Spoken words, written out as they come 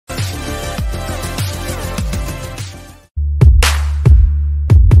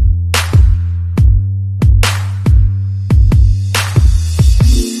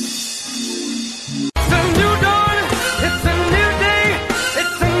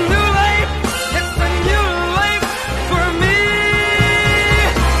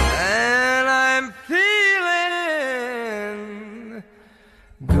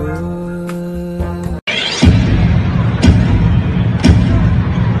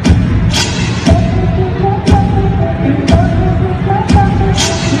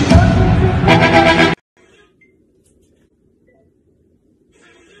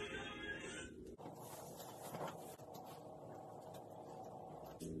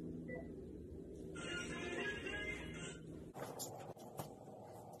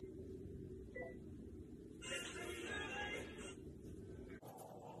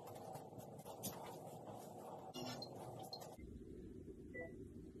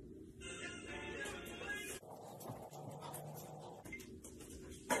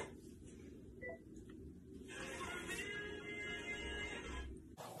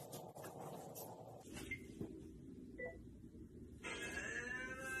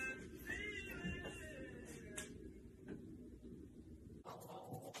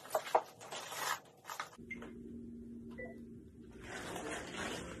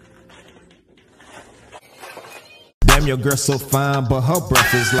Damn, your girl so fine, but her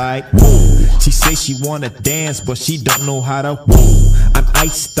breath is like whoa. She say she wanna dance, but she don't know how to whoa. I'm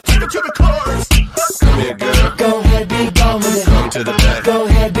iced up. Take it to the chorus. Come here, girl. Go ahead, be gone with it. Come to the back. Go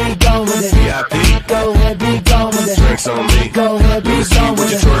ahead, be gone with it. VIP. Go ahead, be gone with it. Drinks on me. Go ahead, be gone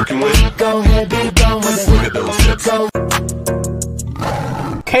with it. What you twerking with? Go ahead, be gone with it. Look at those hips.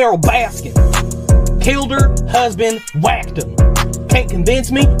 Carol Baskin killed her husband, whacked him. Can't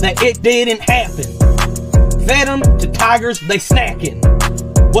convince me that it didn't happen. Fed them to tigers, they snacking.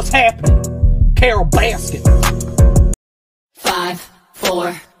 What's happening? Carol Baskin. 5,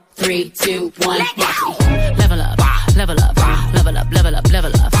 4, 3, 2, 1. Level up, level up, level up, level up,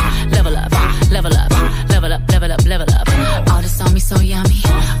 level up, level up, level up, level up, level up, level up. All this on me so yummy.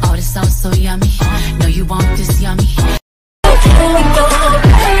 All this sauce so yummy. Know you want this yummy.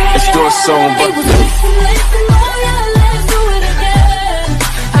 It's your song, but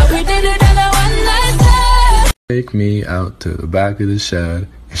take me out to the back of the shed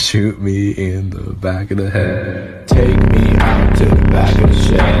and shoot me in the back of the head. Take me out to the back of the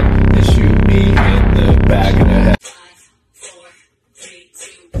shed and shoot me in the back of the head. 5, 4, 3,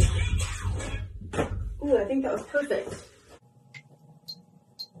 2, 1. Ooh, I think that was perfect.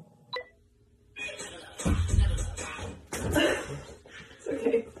 It's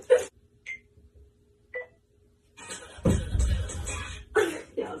okay.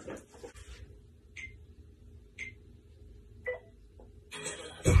 Yeah, let's go.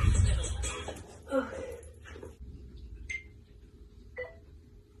 Oh.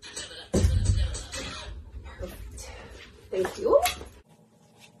 Perfect. Thank you.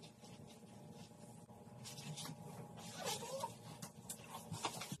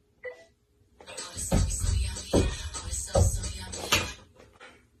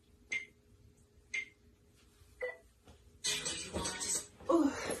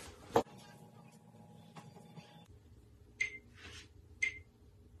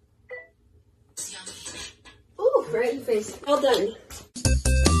 Right in the face. All done.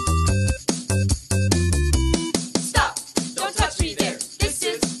 Stop! Don't touch me there. This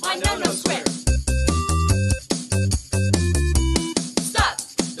is my no-no square. Stop!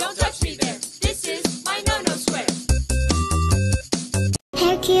 Don't touch me there. This is my no-no square.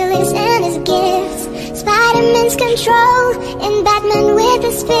 Hercules and his gifts, Spider-Man's control, and Batman with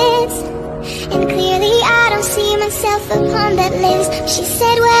his fits. And clearly I don't see myself upon that list. She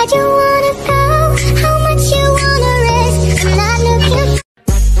said, where'd you wanna go? How much you wanna risk? I'm not looking.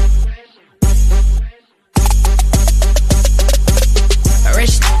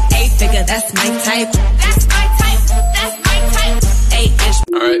 Rich, 8-figure, that's my type. That's my type. That's my type. 8-inch.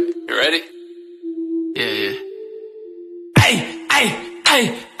 Alright, you ready? Yeah. Hey!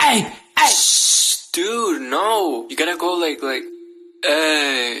 Shh, dude, no. You gotta go like,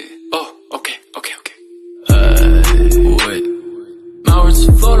 hey. Oh, okay. Wait. My words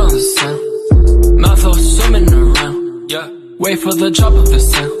float on the sound. Mouth all swimming around. Yeah. Wait for the drop of the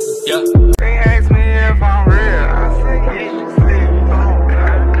sound. Yeah. They ask me if I'm real. I say, yeah, you sleep.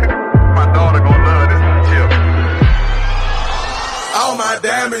 My daughter gon' love this chip. All my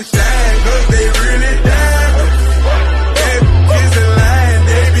diamonds shine, cause they really diamonds. They kiss the line,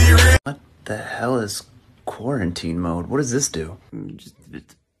 they be real. What the hell is quarantine mode? What does this do?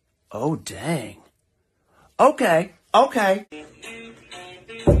 Oh, dang. Okay.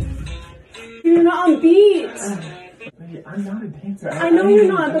 You're not on beat. Baby, I'm not a dancer. I know you're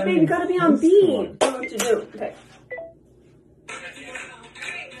not, but babe, you gotta be on beat. I know what to do. Okay.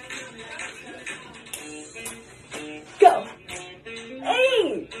 Go.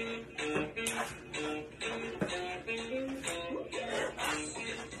 Hey!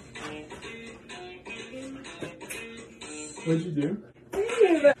 What'd you do?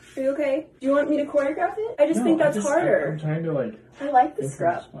 Babe, are you okay? Do you want me to choreograph it? I just think that's harder. I'm trying to I like the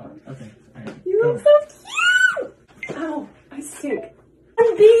scrub. Okay. Right. You look so cute! Ow, I stink.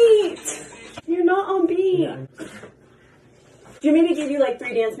 On beat! You're not on beat. Yeah. Do you want me to give you like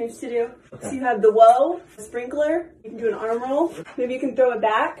 3 dance moves to do? Okay. So you have the whoa, the sprinkler, you can do an arm roll, maybe you can throw it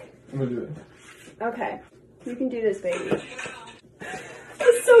back. I'm gonna do it. Okay, you can do this, baby.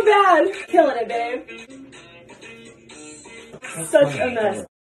 That's so bad. Killing it, babe. Such a mess.